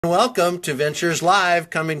Welcome to Ventures Live,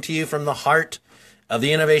 coming to you from the heart of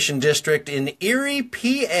the Innovation District in Erie,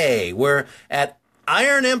 PA. We're at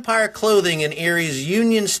Iron Empire Clothing in Erie's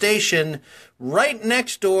Union Station, right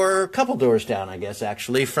next door, a couple doors down, I guess,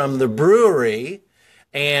 actually, from the brewery,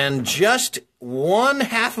 and just one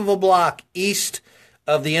half of a block east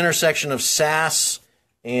of the intersection of Sass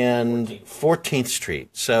and 14th Street.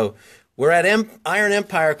 So we're at Iron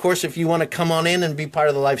Empire. Of course, if you want to come on in and be part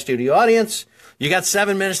of the live studio audience, you got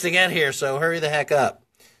 7 minutes to get here, so hurry the heck up.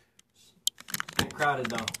 It's crowded,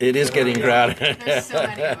 though. It is getting crowded. There's so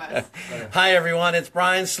many of us. Hi, everyone. It's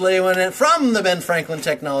Brian Slaywin from the Ben Franklin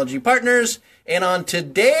Technology Partners. And on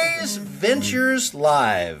today's Ventures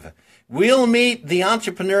Live, we'll meet the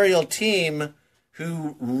entrepreneurial team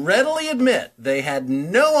who readily admit they had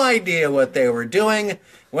no idea what they were doing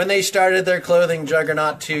when they started their clothing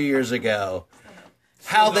juggernaut 2 years ago.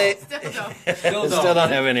 Still don't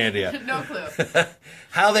have any idea. No clue.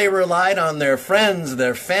 How they relied on their friends,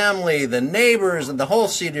 their family, the neighbors, and the whole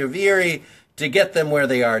city of Erie to get them where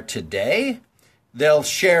they are today. They'll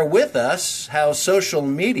share with us how social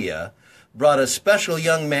media brought a special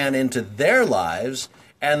young man into their lives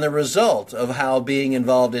and the result of how being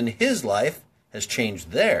involved in his life has changed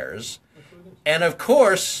theirs. And of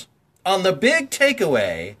course, on the big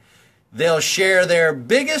takeaway, they'll share their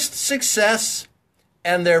biggest success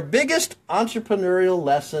and their biggest entrepreneurial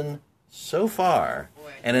lesson so far.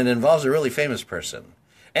 And it involves a really famous person.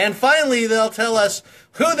 And finally, they'll tell us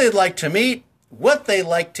who they'd like to meet, what they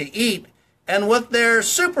like to eat, and what their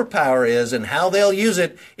superpower is and how they'll use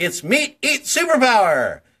it. It's Meet, Eat,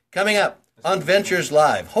 Superpower! Coming up on Ventures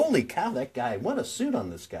Live. Holy cow, that guy. What a suit on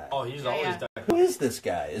this guy. Oh, he's always done. Who is this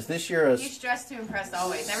guy? Is this your He's dressed to impress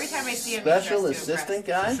always. Every time I see him, special he's dressed to assistant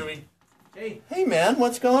impress. guy? Hey, man,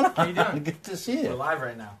 what's going on? How you doing? Good to see you. We're live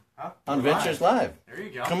right now. Huh? On Ventures Live. There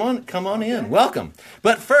you go. Come on in. Welcome.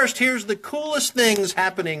 But first, here's the coolest things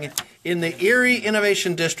happening in the Erie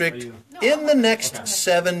Innovation District in the next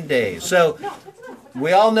 7 days. So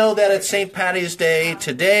we all know that it's St. Patty's Day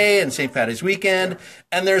today and St. Patty's weekend,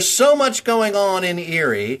 and there's so much going on in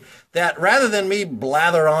Erie that rather than me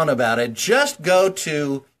blather on about it, just go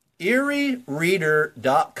to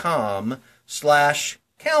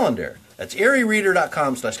eriereader.com/calendar. That's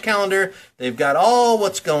eriereader.com/calendar. They've got all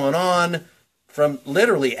what's going on from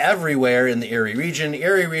literally everywhere in the Erie region,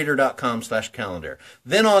 eriereader.com/calendar.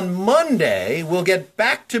 Then on Monday, we'll get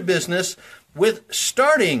back to business with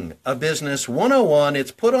Starting a Business 101.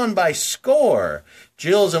 It's put on by SCORE.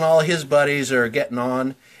 Jill's and all his buddies are getting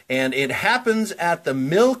on, and it happens at the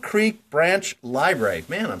Mill Creek Branch Library.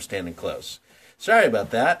 Man, I'm standing close. Sorry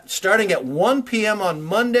about that. Starting at 1 p.m. on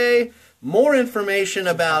Monday. More information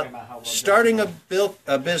about Starting a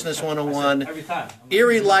Business 101,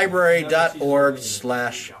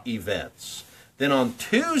 erielibrary.org/events. Then on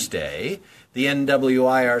Tuesday, the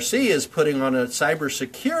NWIRC is putting on a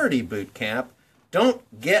cybersecurity boot camp. Don't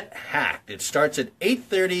get hacked. It starts at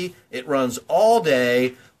 8:30. It runs all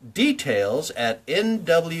day. Details at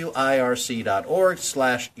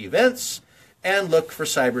nwirc.org/events and look for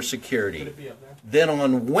cybersecurity. Then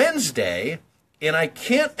on Wednesday, and I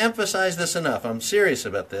can't emphasize this enough, I'm serious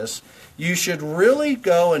about this, you should really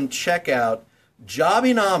go and check out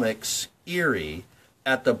Jobenomics Erie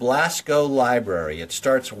at the Blasco Library. It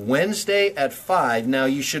starts Wednesday at 5. Now,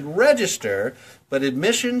 you should register, but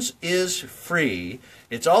admissions is free.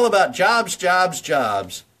 It's all about jobs, jobs,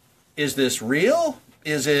 jobs. Is this real?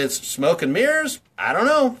 Is it smoke and mirrors? I don't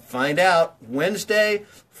know. Find out Wednesday,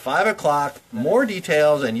 5 o'clock. More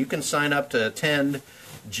details, and you can sign up to attend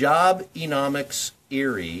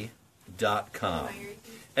jobenomicserie.com.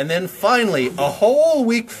 And then finally, a whole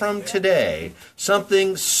week from today,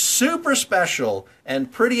 something super special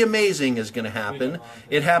and pretty amazing is going to happen.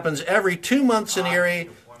 It happens every 2 months in Erie.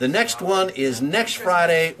 The next one is next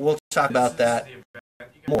Friday. We'll talk about that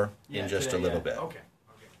more in just a little bit.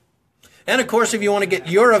 And of course, if you want to get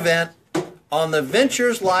your event on the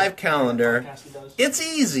Ventures Live calendar, it's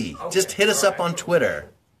easy. Just hit us up on Twitter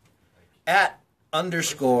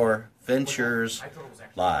 @_Ventures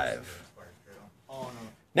Live.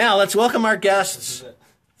 Now let's welcome our guests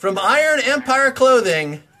from Iron Empire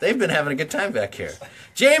Clothing. They've been having a good time back here.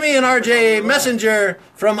 Jamie and RJ Messenger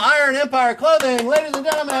from Iron Empire Clothing, ladies and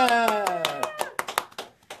gentlemen.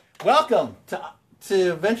 Welcome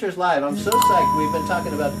to Ventures Live. I'm so psyched. We've been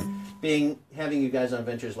talking about having you guys on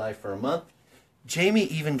Ventures Live for a month. Jamie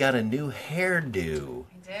even got a new hairdo.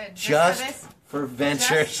 I did. Just for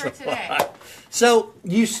Ventures for today. So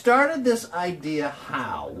you started this idea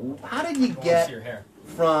how? How did you get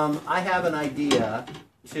from I have an idea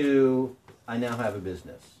to I now have a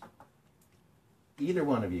business? either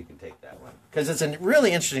one of you can take that one because it's a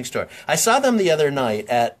really interesting story. I saw them the other night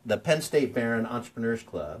at the Penn State Barron Entrepreneurs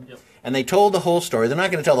Club, and they told the whole story. They're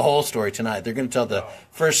not going to tell the whole story tonight. They're going to tell the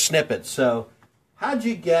first snippet. So how'd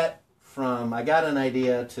you get from I got an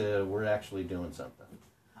idea to we're actually doing something?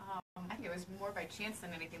 I think it was more by chance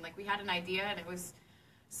than anything. Like, we had an idea, and it was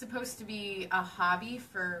supposed to be a hobby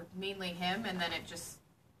for mainly him, and then it just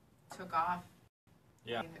took off.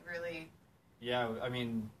 Yeah. I mean, it really... Yeah, I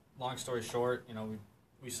mean, long story short, you know,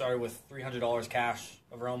 we started with $300 cash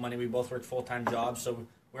of our own money. We both worked full-time jobs, so we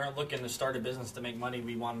weren't looking to start a business to make money.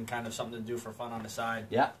 We wanted kind of something to do for fun on the side.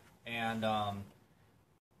 Yeah. And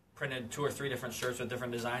printed 2 or 3 different shirts with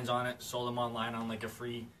different designs on it, sold them online on like a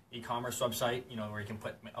free e-commerce website, you know, where you can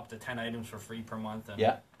put up to 10 items for free per month.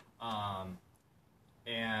 And,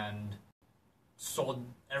 and sold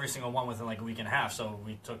every single one within like a week and a half. So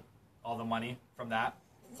we took all the money from that,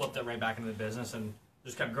 flipped it right back into the business, and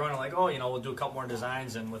just kept growing. Like, oh, you know, we'll do a couple more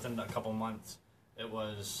designs, and within a couple months, it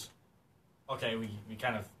was, okay, we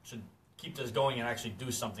kind of should keep this going and actually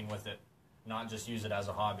do something with it, not just use it as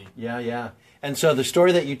a hobby. Yeah, yeah. And so the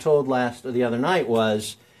story that you told the other night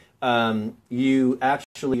was you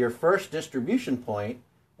actually, your first distribution point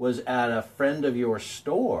was at a friend of your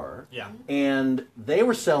store. Yeah. And they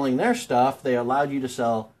were selling their stuff. They allowed you to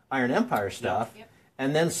sell Iron Empire stuff. Yep.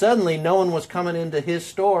 And then suddenly no one was coming into his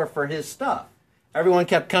store for his stuff. Everyone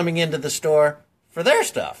kept coming into the store for their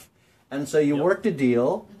stuff. And so you worked a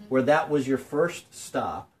deal where that was your first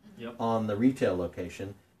stop on the retail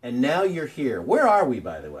location. And now you're here. Where are we,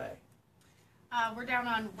 by the way? We're down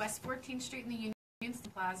on West 14th Street in the Union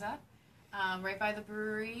Plaza, right by the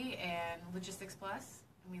brewery and Logistics Plus.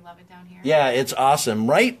 And we love it down here. Yeah, it's awesome.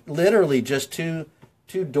 Right, literally just two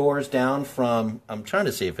doors down from, I'm trying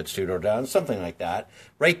to see if it's 2 doors down, something like that,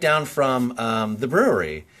 right down from the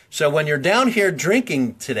brewery. So when you're down here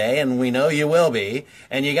drinking today, and we know you will be,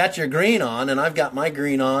 and you got your green on, and I've got my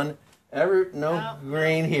green on,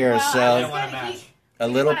 green here, Well, so I want to match. a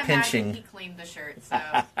little pinching. He cleaned the shirt, so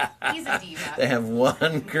he's a diva. They have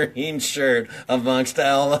one green shirt amongst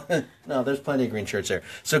all. No, there's plenty of green shirts there.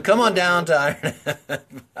 So come on down to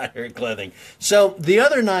Iron Clothing. So the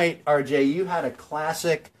other night, RJ, you had a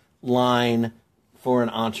classic line for an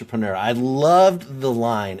entrepreneur. I loved the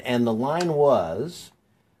line, and the line was,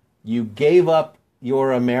 you gave up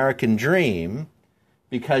your American dream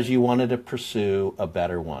because you wanted to pursue a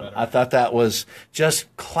better one. I thought that was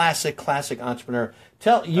just classic entrepreneur.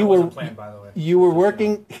 You were planned, by the way. You were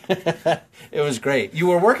working. It was great. You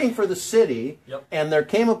were working for the city, and there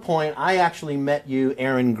came a point. I actually met you.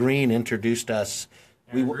 Aaron Green introduced us.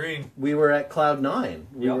 We were at Cloud 9.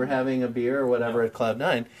 We were having a beer or whatever at Cloud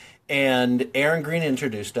 9, and Aaron Green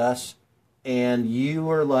introduced us, and you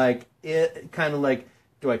were like, kind of like,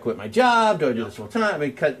 do I quit my job? Do I do this full time? I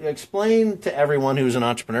mean, explain to everyone who's an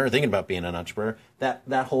entrepreneur, thinking about being an entrepreneur,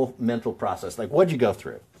 that whole mental process. Like, what'd you go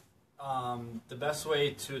through? The best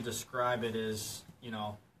way to describe it is, you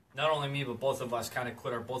know, not only me, but both of us kind of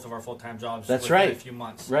quit both of our full-time jobs within a few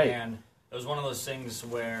months. Right. And it was one of those things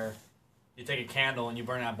where you take a candle and you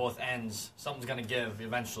burn it at both ends. Something's going to give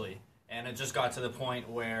eventually. And it just got to the point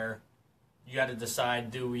where you had to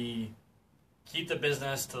decide, do we keep the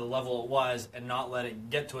business to the level it was and not let it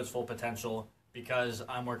get to its full potential because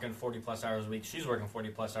I'm working 40-plus hours a week, she's working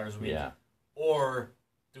 40-plus hours a week? Yeah. Or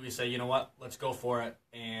do we say, you know what, let's go for it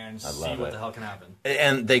and see what the hell can happen?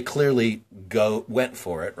 And they clearly went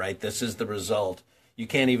for it, right? This is the result. You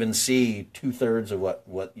can't even see 2/3 of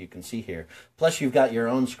what you can see here. Plus, you've got your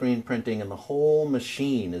own screen printing, and the whole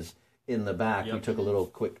machine is in the back. We took a little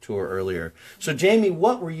quick tour earlier. So, Jamie,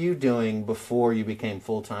 what were you doing before you became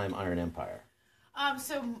full-time Iron Empire?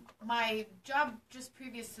 So my job just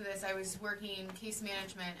previous to this, I was working case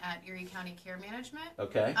management at Erie County Care Management.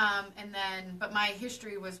 Okay. But my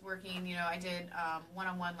history was working, you know, I did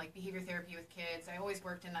one-on-one like behavior therapy with kids. I always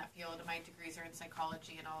worked in that field. My degrees are in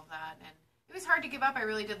psychology and all of that. And it was hard to give up. I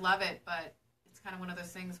really did love it, but it's kind of one of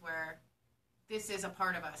those things where this is a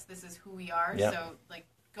part of us. This is who we are. Yep. So like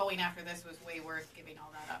going after this was way worth giving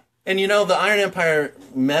all that up. And you know, the Iron Empire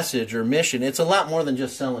message or mission, it's a lot more than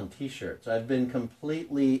just selling T-shirts. I've been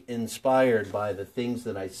completely inspired by the things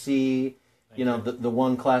that I see. You know, the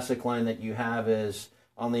one classic line that you have is,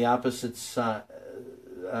 on the opposite side,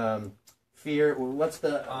 fear, what's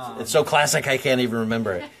the, it's so classic I can't even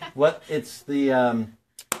remember it. It's the,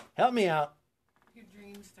 help me out. Your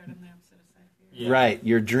dreams start on the opposite side of fear. Yeah. Right,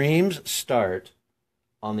 your dreams start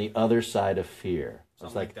on the other side of fear. I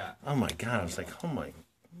was Something like that. Oh my God, I was like, oh my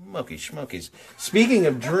schmokies. Speaking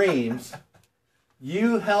of dreams,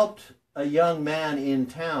 you helped a young man in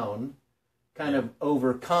town kind of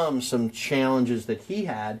overcome some challenges that he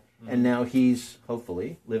had, and now he's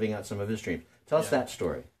hopefully living out some of his dreams. Tell us that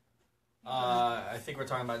story. I think we're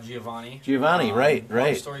talking about Giovanni. Giovanni, right.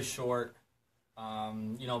 Long story short,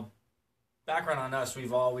 you know, background on us,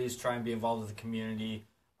 we've always tried and be involved with the community.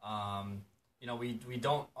 You know, we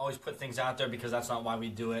don't always put things out there because that's not why we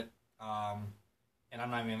do it. And I'm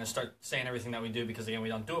not even going to start saying everything that we do because, again, we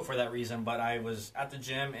don't do it for that reason. But I was at the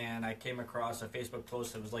gym and I came across a Facebook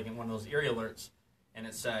post that was like in one of those eerie alerts. And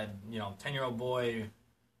it said, you know, 10-year-old boy,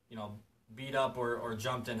 you know, beat up or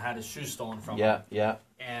jumped and had his shoes stolen from him. Yeah.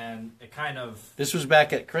 And it kind of... This was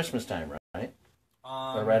back at Christmas time, right?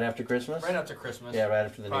 Or right after Christmas? Right after Christmas. Yeah, right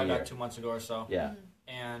after the New Year. Probably about 2 months ago or so. Yeah.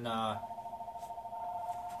 And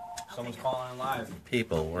someone's calling in live.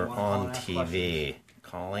 People were on TV.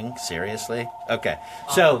 Calling? Seriously? Okay.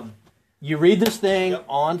 So you read this thing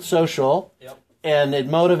on social, and it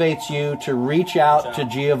motivates you to reach out to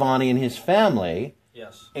Giovanni and his family.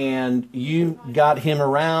 Yes. And you got him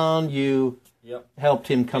around. You helped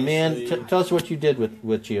him come in. Tell us what you did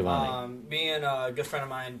with Giovanni. Me and a good friend of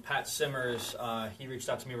mine, Pat Simmers, he reached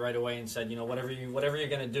out to me right away and said, you know, whatever you're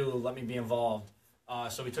going to do, let me be involved.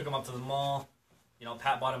 So we took him up to the mall. You know,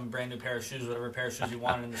 Pat bought him a brand new pair of shoes, whatever pair of shoes he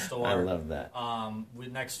wanted in the store. I love that.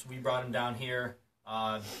 We brought him down here,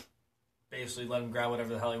 basically let him grab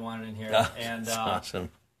whatever the hell he wanted in here. And that's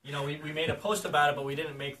awesome. You know, we made a post about it, but we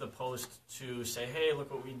didn't make the post to say, hey,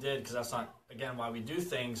 look what we did, because that's not, again, why we do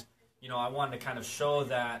things. You know, I wanted to kind of show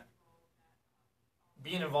that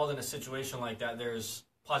being involved in a situation like that, there's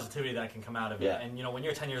positivity that can come out of it. And, you know, when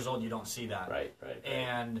you're 10 years old, you don't see that. Right.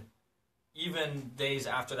 And even days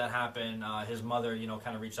after that happened, his mother, you know,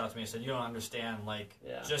 kind of reached out to me and said, you don't understand, like,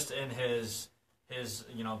 just in his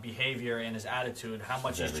you know, behavior and his attitude, how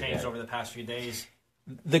much he's changed over the past few days.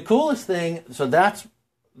 The coolest thing, so that's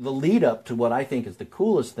the lead up to what I think is the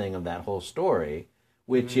coolest thing of that whole story,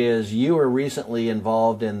 which is you were recently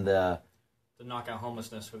involved in the Knockout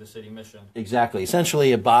Homelessness for the City Mission. Exactly.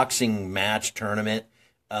 Essentially a boxing match tournament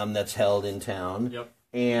that's held in town. Yep.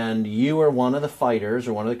 And you were one of the fighters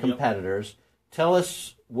or one of the competitors. Tell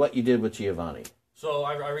us what you did with Giovanni. So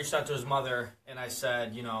I reached out to his mother and I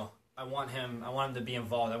said, you know, I want him to be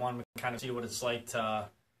involved. I want him to kind of see what it's like to,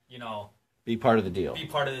 you know, be part of the deal.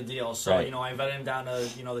 So, you know, I invited him down to,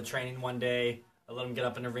 you know, the training one day. I let him get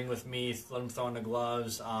up in the ring with me, let him throw in the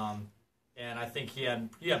gloves. And I think he had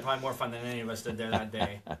probably more fun than any of us did there that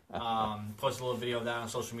day. Posted a little video of that on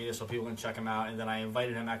social media so people can check him out. And then I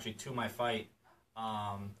invited him actually to my fight.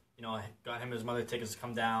 You know, I got him and his mother tickets to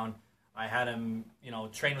come down. I had him, you know,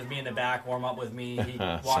 train with me in the back, warm up with me. He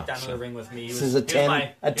walked down to the ring with me. This is a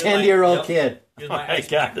 10-year-old kid. He was my my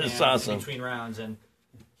God, this is awesome. Between rounds, and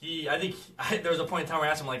there was a point in time where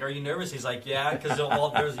I asked him, like, "Are you nervous?" He's like, "Yeah," because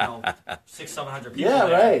there's 600-700 people. Yeah,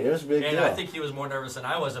 there. right. It was a big deal. And I think he was more nervous than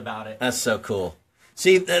I was about it. That's so cool.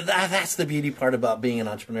 See, that's the beauty part about being an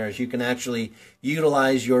entrepreneur is you can actually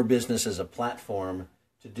utilize your business as a platform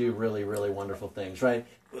to do really, really wonderful things, right?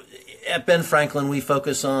 At Ben Franklin, we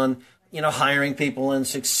focus on, you know, hiring people and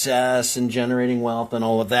success and generating wealth and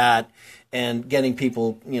all of that and getting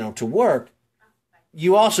people, you know, to work.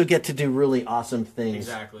 You also get to do really awesome things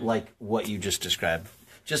like what you just described.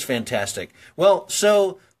 Just fantastic. Well,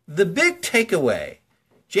 so the big takeaway,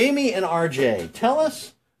 Jamie and RJ, tell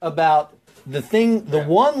us about the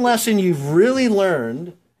one lesson you've really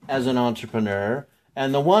learned as an entrepreneur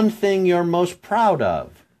and the one thing you're most proud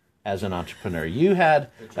of as an entrepreneur. You had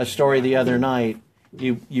a story the other night.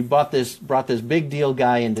 You brought this big deal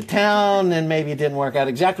guy into town and maybe it didn't work out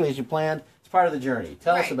exactly as you planned. It's part of the journey.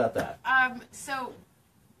 Tell us about that. So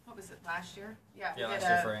what was it, last year? Yeah, last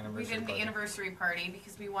year for our anniversary we did party. the anniversary party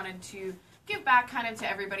because we wanted to give back kind of to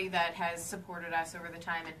everybody that has supported us over the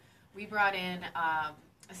time. And we brought in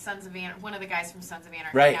Sons of Anarchy, one of the guys from Sons of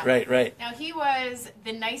Anarchy. Right. Now, he was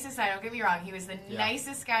the nicest guy. Don't get me wrong. He was the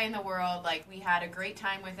nicest guy in the world. Like, we had a great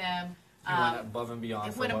time with him. He went above and beyond.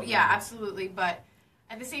 Absolutely. But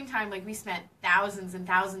at the same time, like, we spent thousands and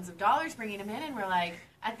thousands of dollars bringing him in, and we're like,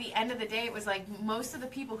 at the end of the day, it was like most of the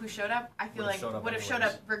people who showed up, I feel like would have showed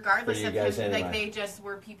up regardless of him. Anyway. Like, they just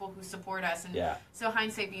were people who support us. And so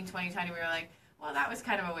hindsight being 20/20, we were like, well, that was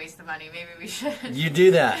kind of a waste of money. Maybe we should. You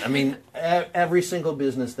do that. I mean, every single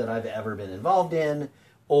business that I've ever been involved in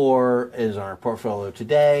or is on our portfolio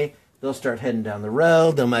today, they'll start heading down the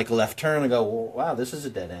road. They'll make a left turn and go, well, wow, this is a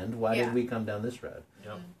dead end. Why did we come down this road?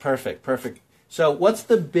 Yep. Perfect. So what's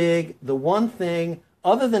the one thing,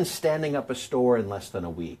 other than standing up a store in less than a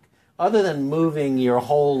week, other than moving your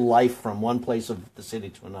whole life from one place of the city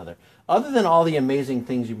to another, other than all the amazing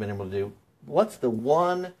things you've been able to do, what's the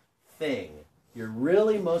one thing you're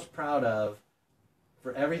really most proud of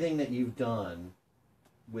for everything that you've done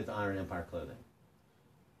with Iron Empire Clothing?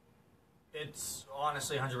 It's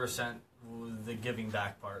honestly 100% the giving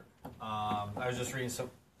back part. I was just reading some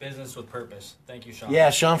business with purpose. Thank you, Sean. Yeah,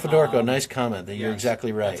 Sean Fedorko, nice comment. That you're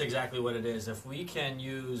exactly right. That's exactly what it is. If we can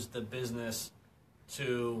use the business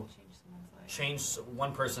to change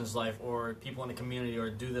one person's life, or people in the community, or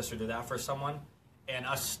do this or do that for someone, and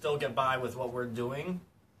us still get by with what we're doing,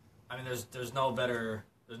 I mean, there's no better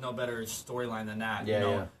storyline than that.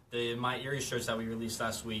 Yeah, The My Erie shirts that we released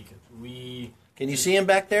last week, Can you see them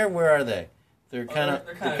back there? Where are they? They're kind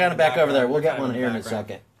of back over there. We'll get one here in a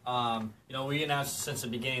second. We announced since the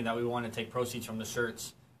beginning that we want to take proceeds from the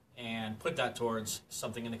shirts and put that towards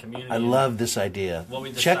something in the community. I love this idea. Well,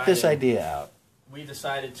 Check this idea out. We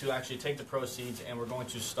decided to actually take the proceeds, and we're going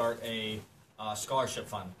to start a scholarship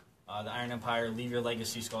fund. The Iron Empire Leave Your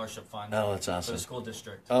Legacy Scholarship Fund. Oh, that's awesome. For the school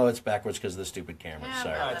district. Oh, it's backwards because of the stupid camera. Yeah,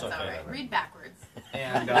 Sorry. that's okay. all right. Read backwards.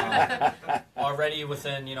 And already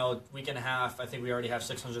within week and a half, I think we already have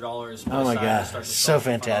 $600. Oh my God, so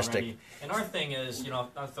fantastic! And our thing is,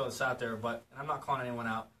 not to throw this out there, but and I'm not calling anyone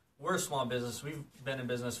out. We're a small business. We've been in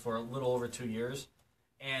business for a little over 2 years.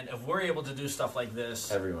 And if we're able to do stuff like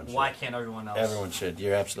this, why can't everyone else? Everyone should.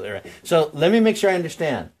 You're absolutely right. So let me make sure I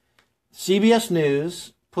understand. CBS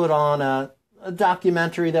News put on a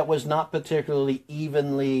documentary that was not particularly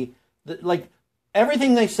evenly,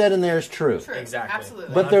 everything they said in there is true. True, exactly.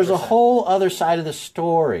 Absolutely. But there's a 100%. whole other side of the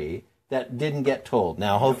story that didn't get told.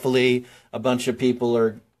 Now, hopefully, a bunch of people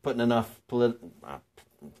are putting enough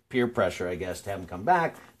peer pressure, I guess, to have them come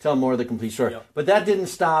back, tell more of the complete story. Yep. But that didn't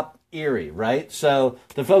stop Erie, right? So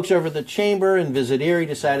the folks over at the Chamber and Visit Erie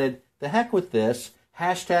decided, the heck with this,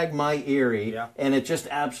 hashtag My Erie, and it just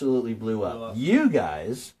absolutely blew up. You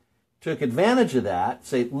guys took advantage of that,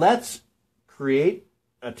 say, let's create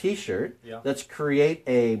a T-shirt, let's create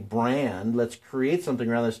a brand, let's create something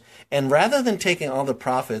around this, and rather than taking all the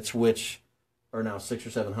profits, which are now $600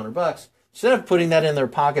 or $700, instead of putting that in their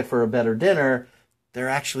pocket for a better dinner, they're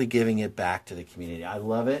actually giving it back to the community. I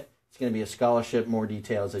love it. It's going to be a scholarship, more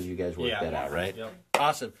details as you guys work that out, right? Yep.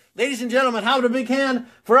 Awesome. Ladies and gentlemen, how about a big hand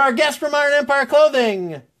for our guests from Iron Empire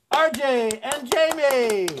Clothing, RJ and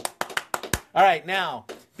Jamie. All right, now,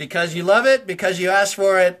 because you love it, because you asked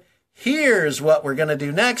for it, here's what we're going to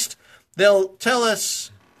do next. They'll tell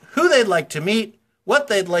us who they'd like to meet, what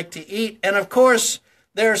they'd like to eat, and of course,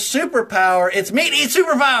 their superpower. It's Meet, Eat,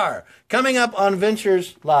 Superpower coming up on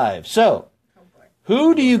Ventures Live. So,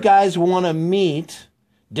 who do you guys want to meet,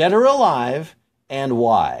 dead or alive, and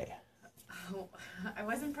why? Oh, I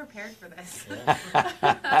wasn't prepared for this.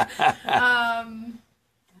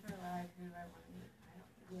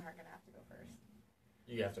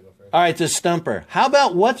 You have to go first. All right, to Stumper. How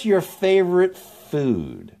about what's your favorite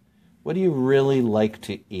food? What do you really like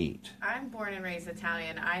to eat? I'm born and raised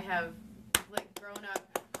Italian. I have grown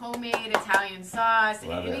up homemade Italian sauce,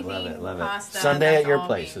 Love it, love it. pasta. Sunday that's at your all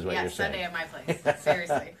place me. is what you're saying. Sunday at my place.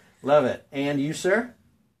 Seriously. Love it. And you, sir?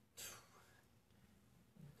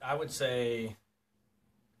 I would say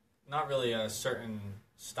not really a certain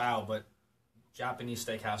style, but Japanese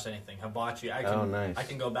steakhouse, anything. Hibachi. Nice. I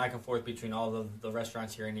can go back and forth between all the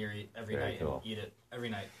restaurants here in Erie every Very night cool. and eat it every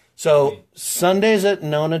night. So Sundays at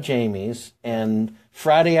Nona Jamie's, and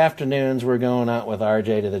Friday afternoons we're going out with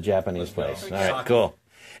RJ to the Japanese place. go. All right, cool.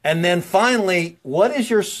 And then finally, what is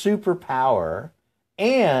your superpower,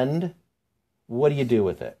 and what do you do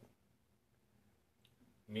with it?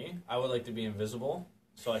 Me? I would like to be invisible,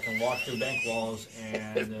 so I can walk through bank walls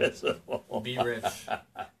and be rich.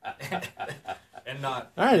 And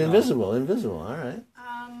not... All right, invisible. All right.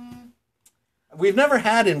 We've never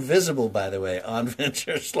had invisible, by the way, on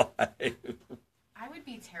Ventures Live. I would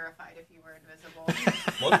be terrified if you were invisible.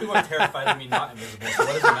 Most people are terrified of me not invisible, so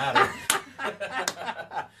what does it matter?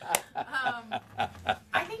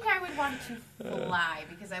 I think I would want to fly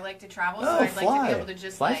because I like to travel, so Oh, I'd fly. like to be able to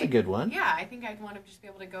just Fly's a good one. Yeah, I think I'd want to just be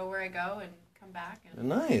able to go where I go and come back. And...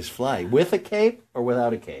 Nice, fly. With a cape or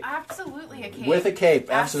without a cape? Absolutely a cape. With a cape,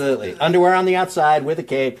 absolutely. Underwear on the outside, with a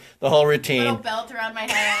cape, the whole routine. Little belt around my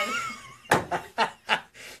head.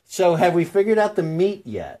 So have we figured out the meat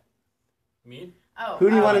yet? Meat? Oh, Who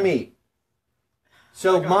do you want to meet?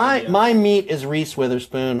 So my meat is Reese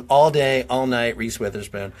Witherspoon, all day, all night, Reese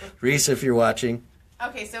Witherspoon. Reese, if you're watching.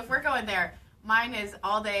 Okay, so if we're going there, mine is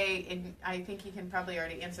all day, and I think you can probably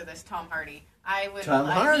already answer this, Tom Hardy. I would Tom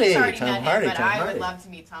he's Hardy, already Tom met Hardy, him, but Tom I Hardy. would love to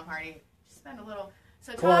meet Tom Hardy. Just spend a little...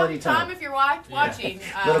 So Quality time. Tom, if you're watching...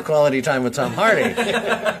 Little quality time with Tom Hardy.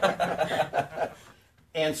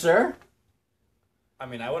 And sir? I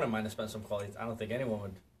mean, I wouldn't mind to spend some quality... I don't think anyone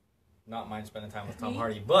would not mind spending time with Tom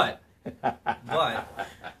Hardy, but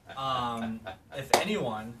if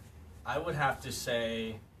anyone, I would have to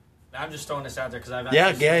say I'm just throwing this out there because I've Yeah,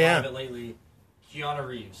 actually yeah, seen a yeah. lot of it lately. Keanu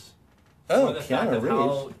Reeves. Oh, For the fact Keanu of Reeves.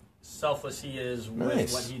 how selfless he is with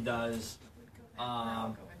Nice. what he does.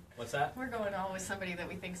 What's that? We're going all with somebody that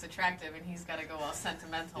we think's attractive, and he's got to go all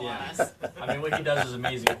sentimental Yeah. on us. I mean, what he does is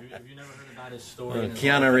amazing. If you never heard about his story, and his life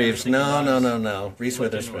Keanu and Reeves. everything he No, does, no. Reese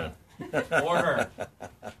look into Witherspoon. it. Or her.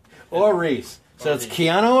 Or Reese. So Or it's Reese.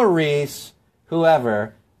 Keanu or Reese,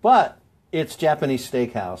 whoever, but it's Japanese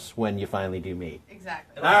Steakhouse when you finally do meet.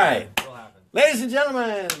 Exactly. All right. It'll happen. Ladies and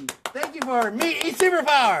gentlemen, thank you for Meet Eat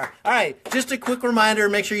Superpower. All right, just a quick reminder,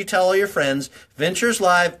 make sure you tell all your friends. Ventures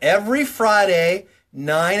Live every Friday,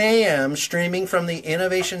 9 a.m., streaming from the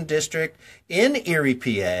Innovation District in Erie,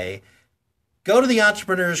 PA. Go to the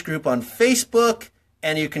Entrepreneurs Group on Facebook,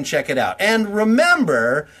 and you can check it out. And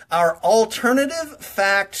remember our Alternative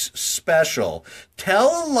Facts special.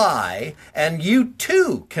 Tell a lie, and you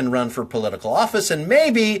too can run for political office, and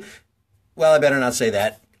maybe, well, I better not say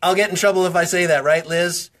that. I'll get in trouble if I say that, right,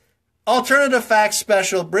 Liz? Alternative Facts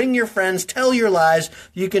special. Bring your friends. Tell your lies.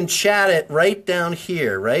 You can chat it right down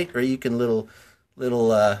here, right? Or you can little,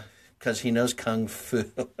 because he knows Kung Fu.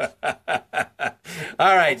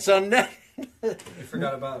 All right, so next. You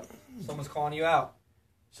forgot about someone's calling you out.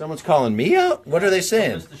 Someone's calling me out? What are they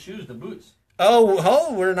saying? It's the shoes, the boots.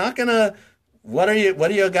 Oh, we're not going to. What do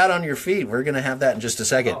you got on your feet? We're going to have that in just a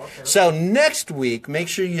second. Oh, okay. So next week, make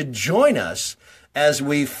sure you join us as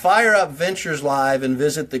we fire up Ventures Live and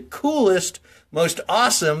visit the coolest, most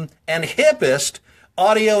awesome, and hippest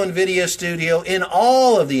audio and video studio in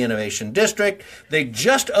all of the Innovation District. They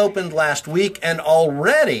just opened last week, and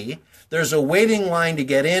already there's a waiting line to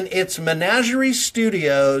get in. It's Menagerie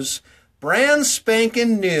Studios, brand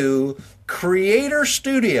spanking new Creator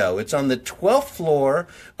Studio. It's on the 12th floor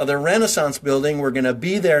of the Renaissance Building. We're going to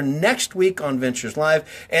be there next week on Ventures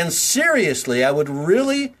Live. And seriously, I would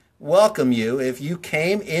really welcome you if you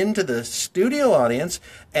came into the studio audience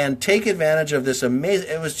and take advantage of this amazing.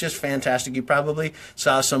 It was just fantastic. You probably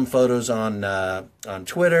saw some photos on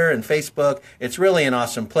Twitter and Facebook. It's really an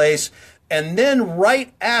awesome place. And then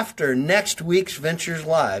right after next week's Ventures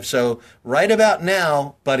Live, so right about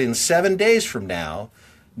now, but in 7 days from now,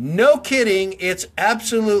 no kidding, it's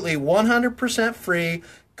absolutely 100% free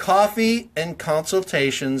coffee and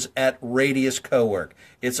consultations at Radius Cowork.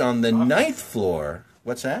 It's on the 9th floor.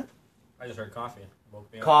 What's that? I just heard coffee.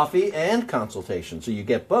 Woke me up. Coffee and consultation. So you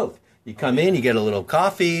get both. You come in, you get a little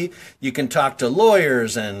coffee. You can talk to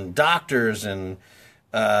lawyers and doctors and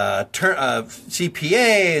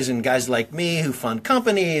CPAs and guys like me who fund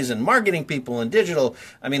companies and marketing people and digital.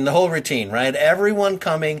 I mean, the whole routine, right? Everyone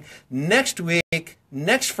coming next week,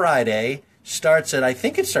 next Friday. I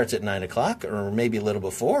think it starts at 9 o'clock or maybe a little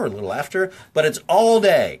before or a little after, but it's all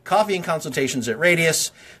day. Coffee and consultations at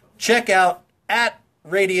Radius. Check out at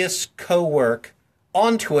Radius Cowork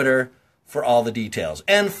on Twitter for all the details.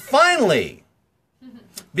 And finally,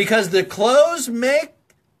 because the clothes make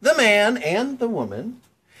the man and the woman,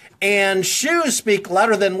 and shoes speak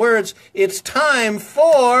louder than words, it's time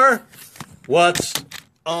for What's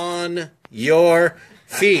on Your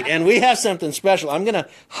Feet. And we have something special. I'm going to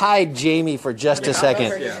hide Jamie for just a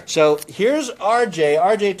second. Yeah. So here's RJ.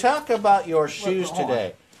 RJ, talk about your shoes hold on.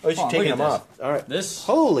 today. Oh, you're Hold on, taking look them at off. All right. This-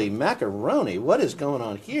 Holy macaroni. What is going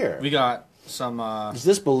on here? We got some. Is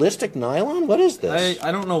this ballistic nylon? What is this?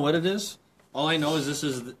 I don't know what it is. All I know is this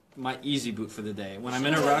is my easy boot for the day. When I'm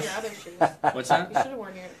in a rush. Your other shoes. What's that? You should have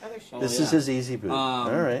worn your other shoes. This yeah. is his easy boot.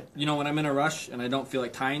 All right. You know, when I'm in a rush and I don't feel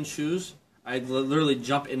like tying shoes, I literally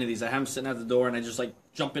jump into these. I have them sitting at the door and I just like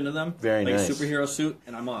jump into them. Very like nice. a superhero suit,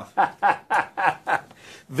 and I'm off.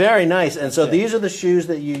 Very nice. And so it. these are the shoes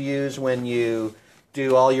that you use when you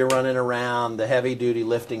do all your running around, the heavy duty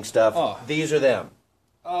lifting stuff. Oh. These are them.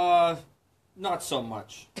 Not so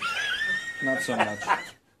much. Not so much.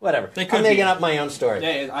 Whatever. They could I'm making be. up my own story.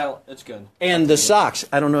 Yeah, it's good. And the socks.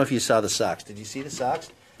 I don't know if you saw the socks. Did you see the socks?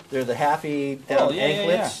 They're the happy down yeah,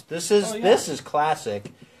 anklets. yeah. This is Oh, yeah. this is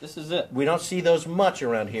classic. This is it. We don't see those much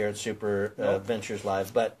around here at Super Ventures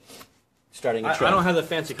Live, but starting a I trend. don't have the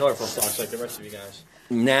fancy colorful socks like the rest of you guys.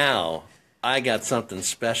 Now, I got something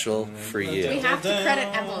special for We you. have to credit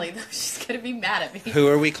Emily, though. She's going to be mad at me. Who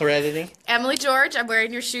are we crediting? Emily George, I'm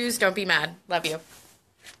wearing your shoes. Don't be mad. Love you.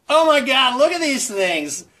 Oh my God! Look at these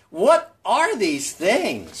things. What are these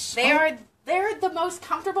things? They're the most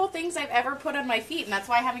comfortable things I've ever put on my feet, and that's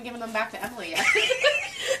why I haven't given them back to Emily yet.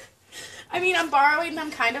 I mean, I'm borrowing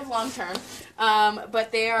them kind of long term,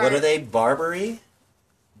 but they are. What are they? Barbary?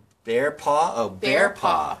 Bear paw? Oh, bear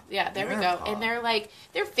paw. Yeah, there we Bear go. paw. And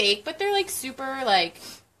they're fake, but they're like super like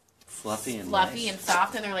Fluffy and fluffy nice. and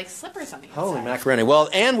soft, and they're like slippers on the inside. Holy macaroni. Well,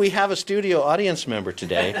 and we have a studio audience member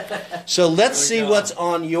today. So let's see go. what's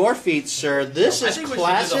on your feet, sir. This I is think we should do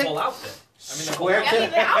classic. the whole outfit. I mean, the whole Square Yeah, I mean,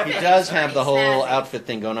 tip. the outfit He is does have the very whole snazzy. outfit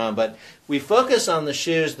thing going on, but we focus on the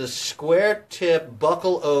shoes, the square tip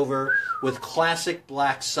buckle over with classic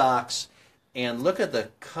black socks. And look at the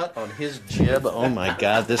cut on his jib. Oh my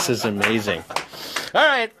God, this is amazing. All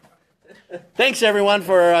right. Thanks, everyone,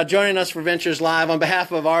 for joining us for Ventures Live. On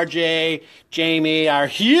behalf of RJ, Jamie, our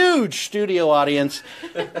huge studio audience,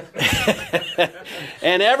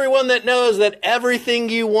 and everyone that knows that everything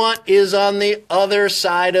you want is on the other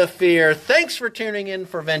side of fear, thanks for tuning in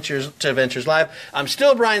for Ventures Live. I'm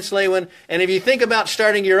still Brian Slaywin, and if you think about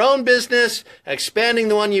starting your own business, expanding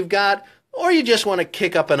the one you've got, or you just want to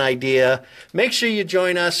kick up an idea, make sure you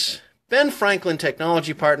join us, Ben Franklin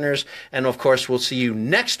Technology Partners, and of course, we'll see you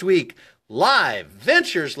next week live,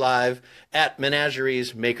 Ventures Live at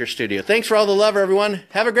Menagerie's Maker Studio. Thanks for all the love, everyone.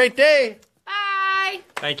 Have a great day. Bye.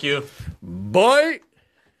 Thank you. Bye.